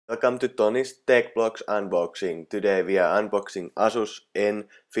Welcome to TonisTechBlog's unboxing. Today we are unboxing ASUS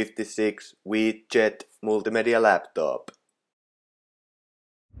N56VZ multimedia laptop.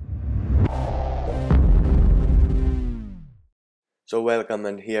 So welcome,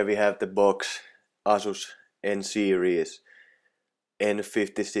 and here we have the box ASUS N series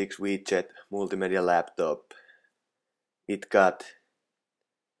N56VZ multimedia laptop. It got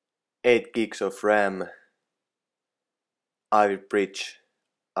 8 gigs of RAM, Ivy Bridge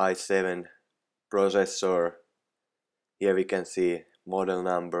i7 processor. Here we can see model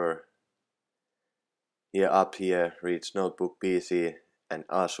number. Here up here reads notebook PC and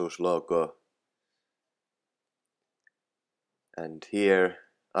ASUS logo. And here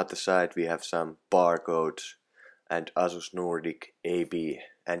at the side we have some barcodes and ASUS Nordic AB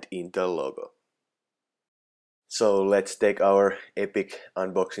and Intel logo. So let's take our epic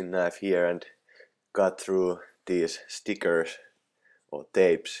unboxing knife here and cut through these stickers or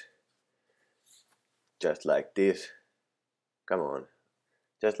tapes, just like this. Come on,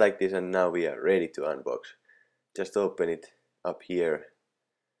 just like this, and now we are ready to unbox. Just open it up here.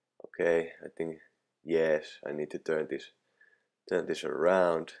 Okay, I think yes, I need to turn this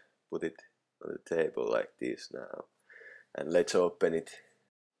around, put it on the table like this now, and let's open it.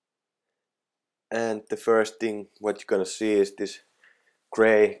 And the first thing what you're gonna see is this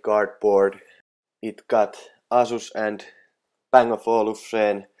gray cardboard. It got ASUS and Bang &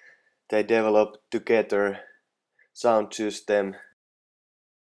 Olufsen. They developed together sound system.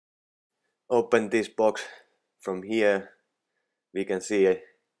 Open this box from here. We can see a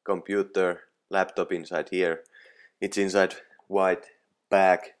computer laptop inside here. It's inside white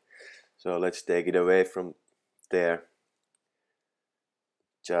bag. So let's take it away from there.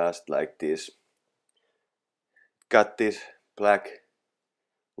 Just like this. Got this black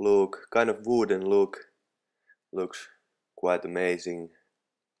look, kind of wooden look. Looks quite amazing.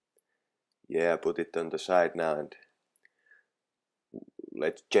 Yeah, put it on the side now and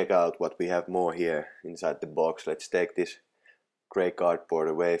let's check out what we have more here inside the box. Let's take this gray cardboard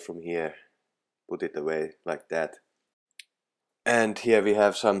away from here. Put it away like that. And here we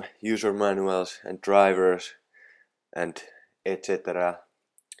have some user manuals and drivers and etc.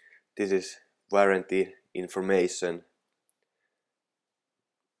 This is warranty information.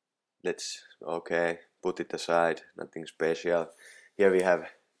 Let's put it aside, nothing special. Here we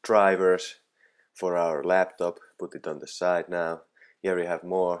have drivers for our laptop, put it on the side now. Here we have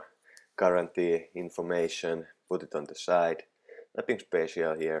more guarantee information, put it on the side. Nothing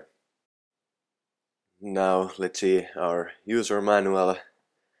special here. Now let's see our user manual.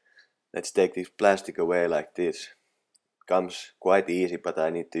 Let's take this plastic away like this. Comes quite easy, but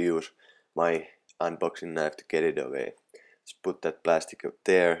I need to use my unboxing knife to get it away. Let's put that plastic up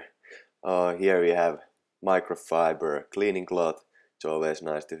there. Here we have microfiber cleaning cloth. It's always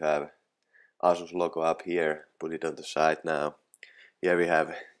nice to have ASUS logo up here. Put it on the side now. Here we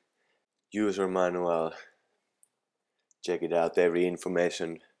have user manual. Check it out, every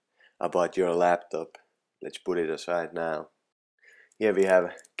information about your laptop. Let's put it aside now. Here we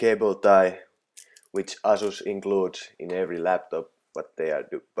have cable tie, which ASUS includes in every laptop what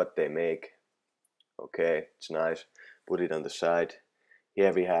they make. Okay, it's nice. Put it on the side.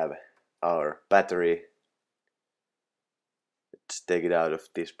 Here we have our battery. Let's take it out of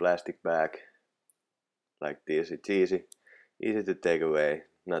this plastic bag like this. It's easy to take away,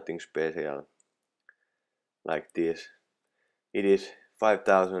 nothing special. Like this. It is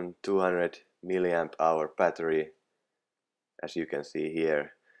 5200 milliamp hour battery, as you can see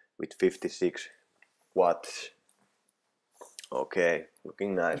here, with 56 watts. Okay,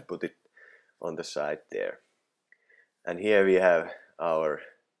 looking nice. Put it on the side there. And here we have our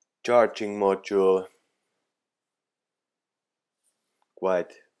charging module.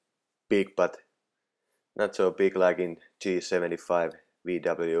 Quite big, but not so big like in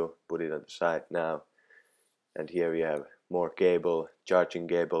G75VW. Put it on the side now. And here we have more cable, charging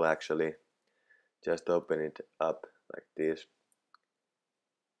cable actually. Just open it up like this.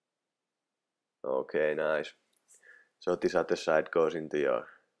 Okay, nice. So this other side goes into your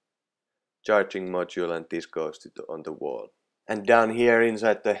charging module and this goes on the wall. And down here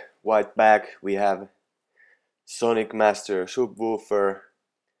inside the white bag we have Sonic Master Sub-Woofer,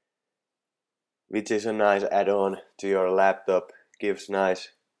 which is a nice add-on to your laptop. Gives nice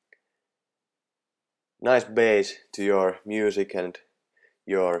bass to your music and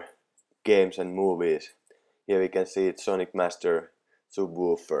your games and movies. Here we can see it's Sonic Master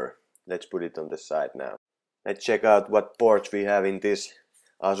Sub-Woofer. Let's put it on the side now. Let's check out what ports we have in this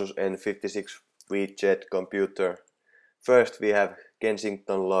ASUS N56VZ computer. First we have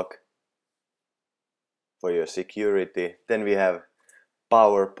Kensington lock for your security. Then we have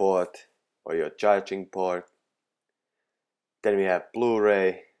power port or your charging port. Then we have Blu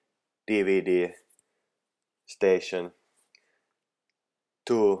Ray, DVD station,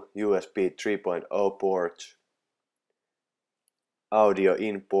 2 USB 3.0 ports, audio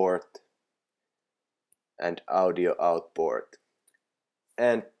in port and audio out port.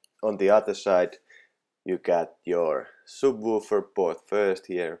 And on the other side you got your subwoofer port first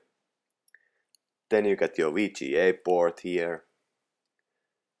here. Then you got your VGA port here.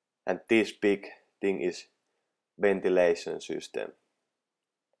 And this big thing is ventilation system.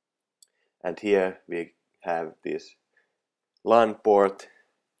 And here we have this LAN port,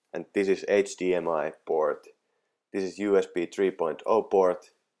 and this is HDMI port. This is USB 3.0 port,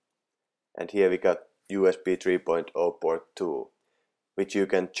 and here we got USB 3.0 port 2, which you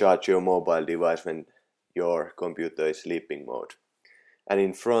can charge your mobile device when your computer is sleeping mode. And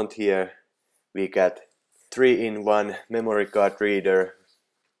in front here we got 3-in-1 memory card reader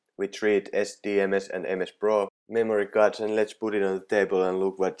which read SDMS and MS Pro memory cards, and let's put it on the table and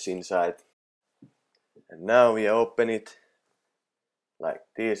look what's inside. And now we open it like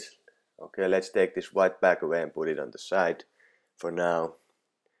this. Okay, let's take this white back away and put it on the side for now.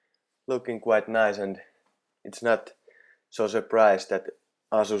 Looking quite nice, and it's not so surprised that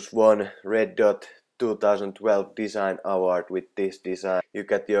ASUS won Red Dot 2012 Design Award with this design. You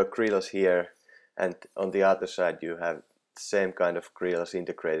got your grills here, and on the other side you have the same kind of grills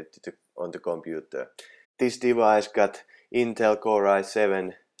integrated on the computer. This device got Intel Core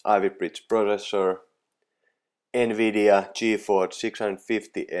i7 Ivy Bridge processor, nVidia GeForce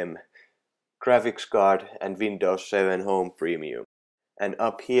 650M graphics card and Windows 7 Home Premium. And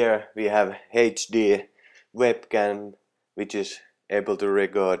up here we have HD webcam, which is able to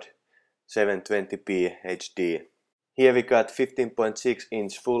record 720p HD. Here we got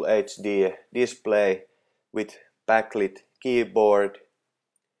 15.6-inch Full HD display with backlit keyboard,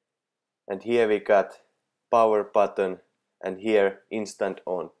 and here we got power button and here instant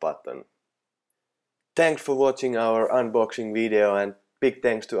on button. Thanks for watching our unboxing video, and big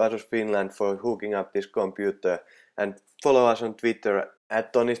thanks to ASUS Finland for hooking up this computer, and follow us on Twitter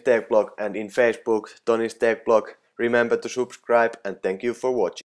at TonisTechBlog and in Facebook TonisTechBlog. Remember to subscribe, and thank you for watching.